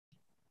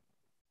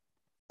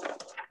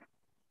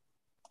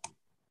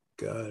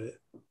Got it.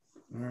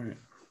 All right.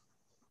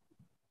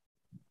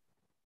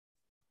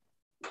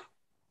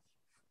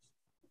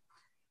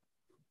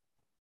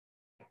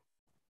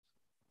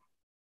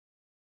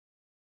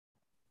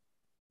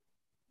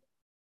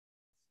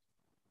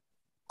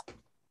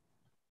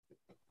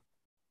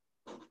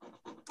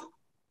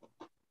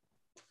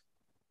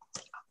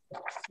 I'm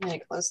going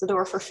to close the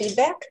door for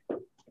feedback.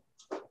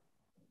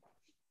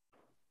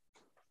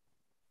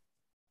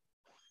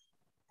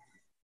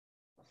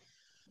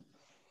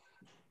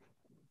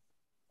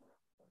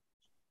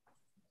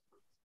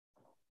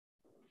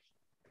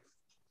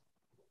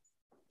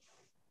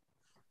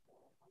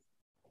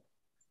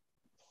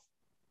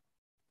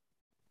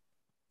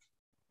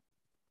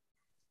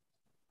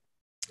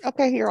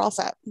 Okay, you're all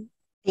set.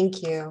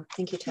 Thank you.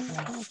 Thank you, Tiffany.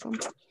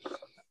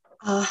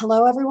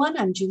 Hello, everyone.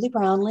 I'm Julie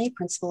Brownlee,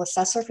 Principal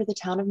Assessor for the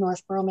town of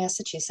Northborough,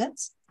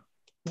 Massachusetts.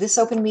 This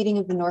open meeting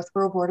of the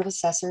Northborough Board of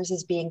Assessors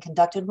is being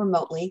conducted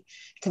remotely,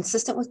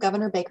 consistent with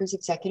Governor Baker's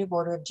executive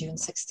order of June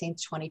 16,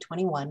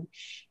 2021,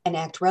 an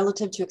act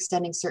relative to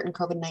extending certain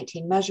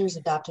COVID-19 measures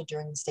adopted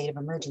during the state of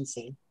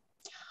emergency.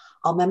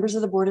 All members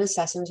of the Board of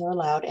Assessors are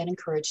allowed and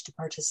encouraged to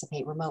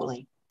participate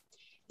remotely.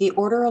 The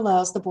order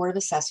allows the Board of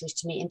Assessors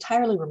to meet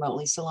entirely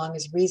remotely so long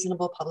as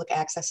reasonable public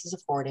access is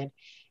afforded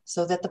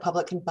so that the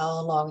public can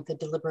follow along with the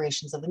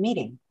deliberations of the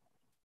meeting.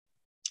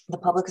 The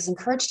public is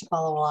encouraged to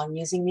follow along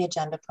using the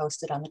agenda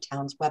posted on the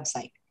town's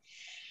website.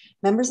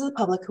 Members of the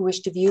public who wish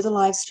to view the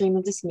live stream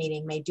of this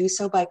meeting may do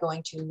so by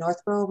going to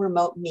Northborough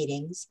Remote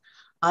Meetings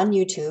on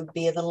YouTube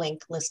via the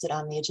link listed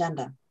on the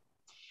agenda.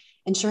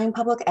 Ensuring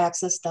public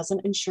access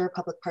doesn't ensure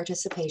public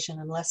participation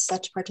unless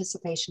such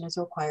participation is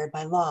required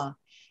by law.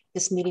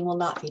 This meeting will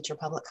not feature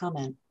public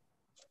comment.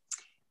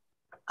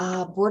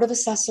 Board of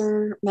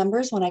Assessor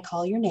members, when I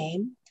call your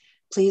name,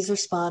 please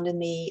respond in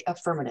the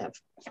affirmative.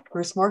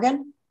 Bruce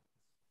Morgan?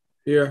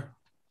 Here,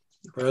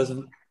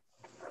 present.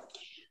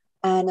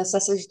 And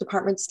Assessors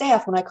Department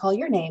staff, when I call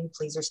your name,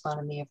 please respond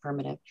in the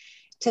affirmative.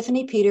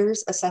 Tiffany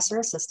Peters, Assessor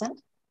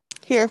Assistant.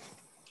 Here.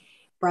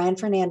 Brian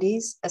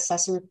Fernandez,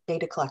 Assessor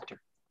Data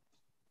Collector.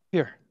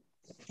 Here.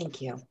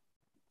 Thank you.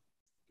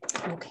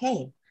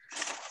 Okay,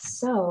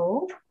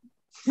 so,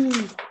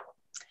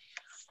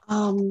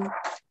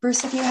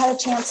 Bruce, have you had a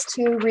chance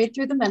to read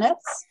through the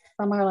minutes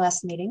from our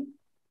last meeting?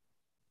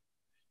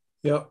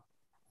 Yep.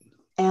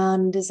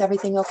 And is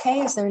everything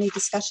okay? Is there any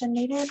discussion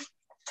needed?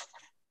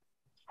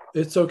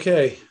 It's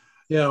okay.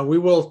 Yeah,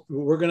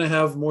 we're going to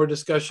have more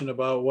discussion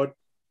about what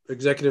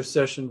executive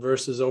session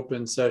versus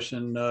open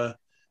session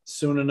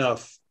soon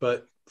enough,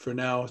 but for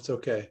now it's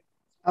okay.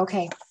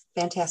 Okay,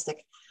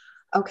 fantastic.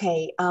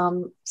 Okay,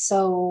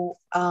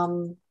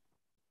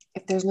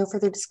 if there's no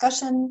further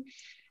discussion,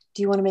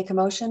 do you want to make a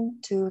motion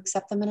to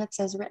accept the minutes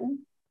as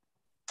written?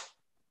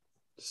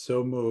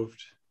 So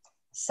moved.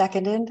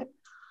 Seconded.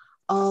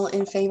 All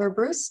in favor,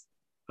 Bruce?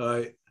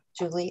 Aye.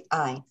 Julie,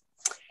 aye.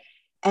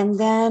 And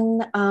then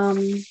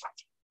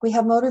we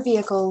have motor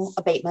vehicle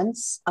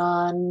abatements.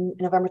 On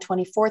November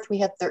 24th, we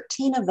had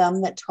 13 of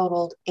them that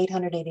totaled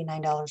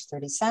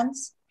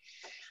 $889.30.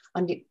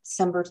 On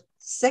December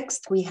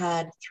 6th, we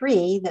had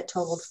 3 that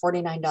totaled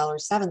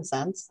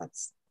 $49.07.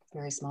 That's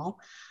very small.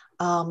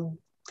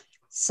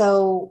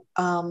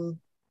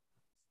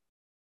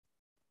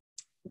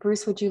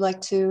 Bruce, would you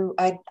like to,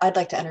 I'd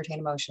like to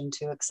entertain a motion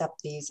to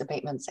accept these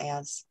abatements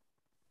as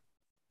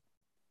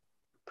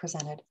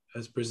presented.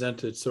 As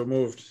presented, so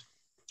moved.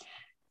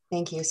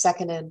 Thank you.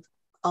 Seconded.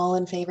 All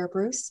in favor,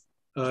 Bruce?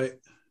 Aye.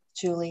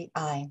 Julie,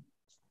 aye.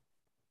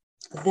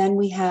 Then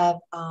we have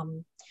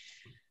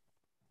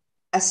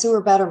a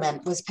sewer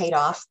betterment was paid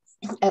off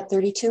at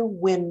 32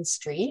 Wynn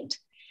Street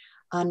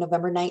on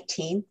November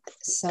 19th.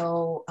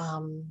 So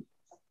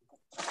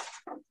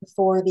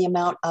for the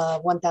amount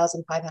of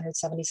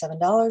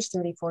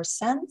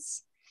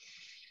 $1,577.34.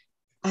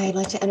 I'd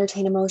like to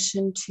entertain a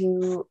motion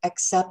to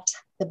accept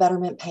the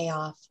betterment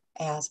payoff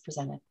as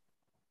presented.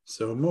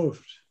 So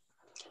moved.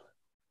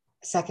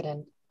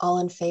 Seconded. All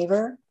in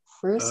favor?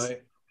 Bruce?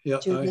 Aye. Yeah,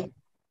 Julie, aye.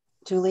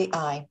 Julie,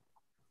 aye.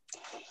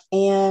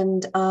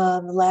 And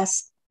the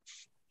last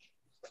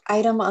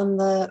item on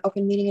the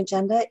open meeting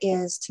agenda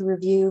is to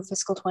review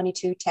fiscal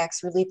 22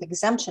 tax relief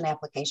exemption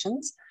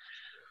applications.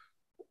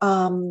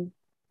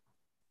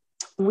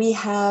 We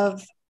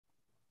have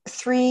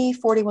 3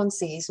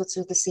 41Cs, which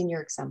are the senior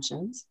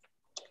exemptions,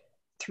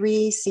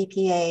 3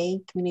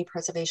 CPA, Community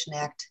Preservation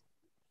Act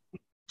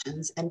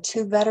exemptions, and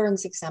 2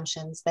 veterans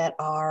exemptions that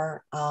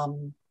are,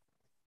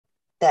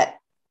 that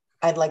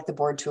I'd like the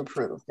board to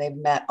approve. They've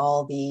met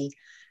all the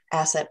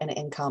asset and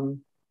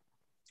income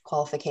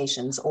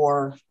qualifications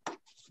or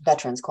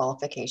veterans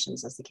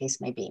qualifications, as the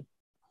case may be.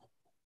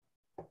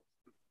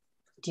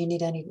 Do you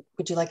need any,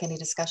 would you like any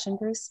discussion,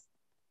 Bruce?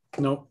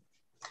 No.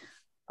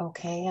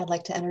 Okay, I'd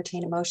like to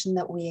entertain a motion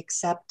that we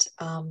accept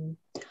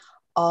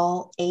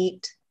all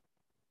 8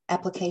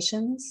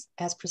 applications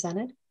as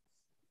presented.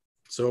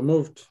 So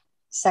moved.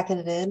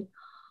 Seconded.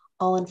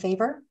 All in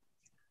favor?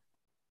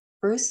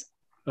 Bruce?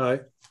 Aye.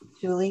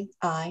 Julie?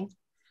 Aye.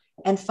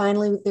 And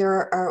finally,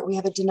 we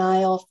have a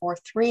denial for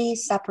 3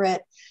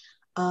 separate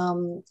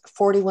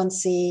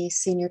 41C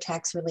senior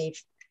tax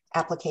relief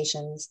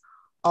applications.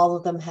 All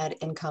of them had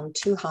income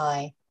too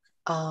high.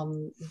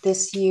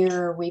 This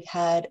year, we've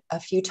had a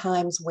few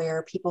times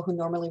where people who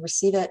normally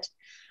receive it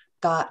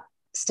got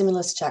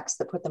stimulus checks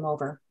that put them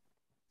over,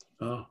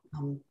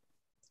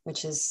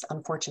 which is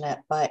unfortunate,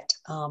 but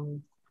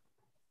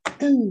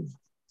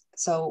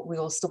so we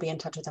will still be in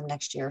touch with them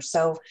next year.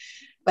 So,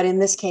 but in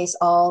this case,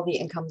 all the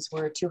incomes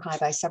were too high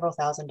by several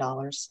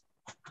 $1,000s.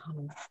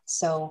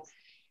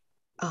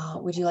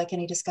 Would you like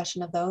any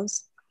discussion of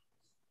those?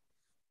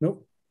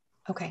 Nope.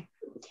 Okay.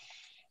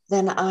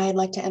 Then I'd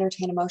like to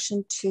entertain a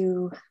motion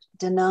to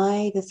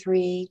deny the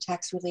 3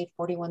 tax relief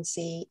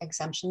 41C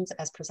exemptions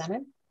as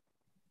presented.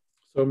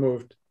 So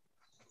moved.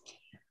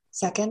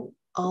 Second,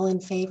 all in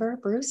favor,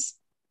 Bruce?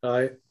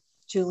 Aye.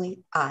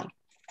 Julie, aye.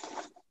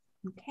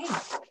 Okay.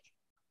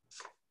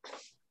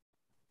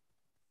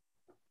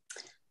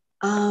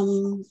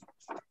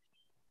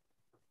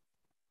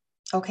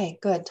 Okay,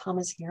 good. Tom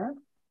is here.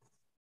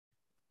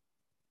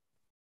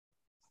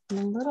 I'm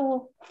a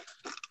little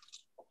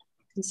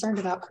concerned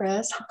about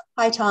Chris.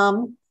 Hi,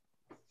 Tom.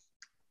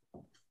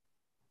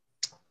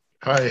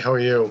 Hi, how are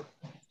you?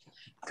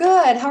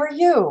 Good. How are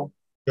you?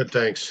 Good,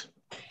 thanks.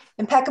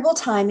 Impeccable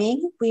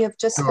timing. We have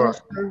just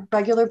finished our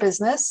regular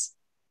business.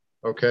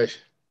 Okay.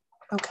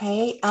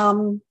 Okay.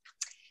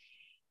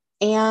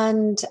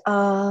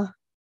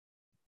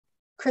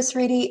 Chris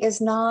Reedy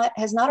has not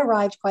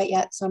arrived quite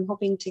yet, so I'm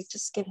hoping to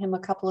just give him a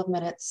couple of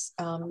minutes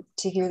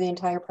to hear the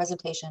entire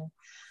presentation.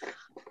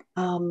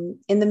 In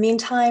the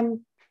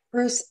meantime,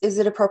 Bruce, is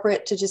it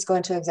appropriate to just go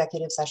into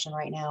executive session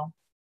right now?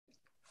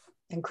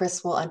 And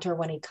Chris will enter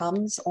when he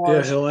comes? Or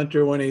yeah, he'll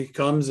enter when he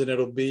comes and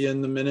it'll be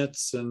in the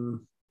minutes.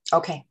 And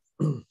okay.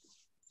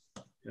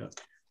 Yeah.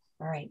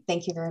 All right.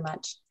 Thank you very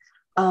much.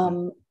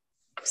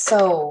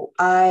 So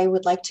I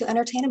would like to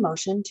entertain a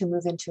motion to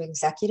move into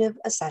executive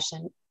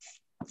session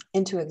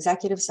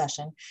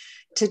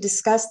to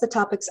discuss the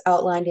topics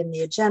outlined in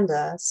the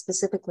agenda,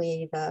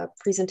 specifically the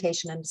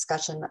presentation and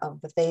discussion of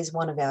the Phase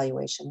 1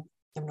 evaluation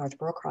of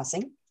Northborough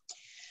Crossing.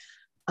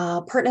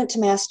 Pertinent to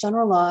Mass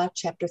General Law,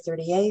 Chapter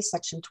 30A,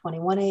 Section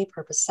 21A,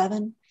 Purpose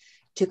 7,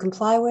 to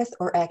comply with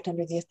or act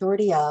under the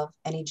authority of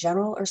any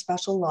general or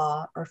special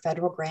law or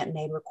federal grant and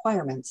aid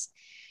requirements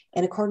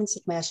in accordance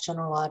with Mass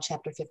General Law,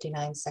 Chapter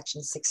 59,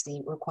 Section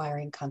 60,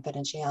 requiring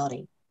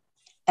confidentiality.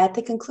 At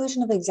the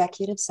conclusion of the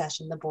executive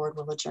session, the board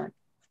will adjourn.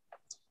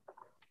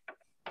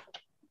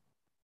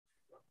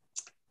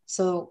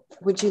 So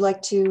would you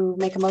like to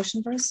make a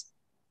motion, Bruce?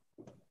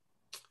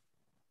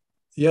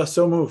 Yeah,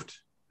 so moved.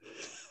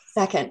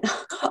 Second.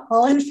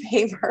 All in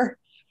favor?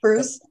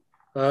 Bruce?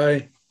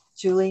 Aye.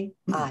 Julie?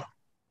 Aye.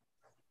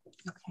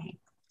 Okay.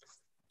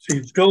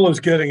 See, Bill is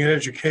getting an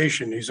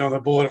education. He's on the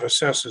Board of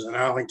Assessors in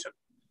Arlington.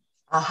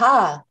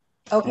 Aha.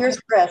 Oh, here's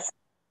Chris.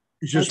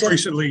 He's just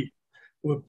recently,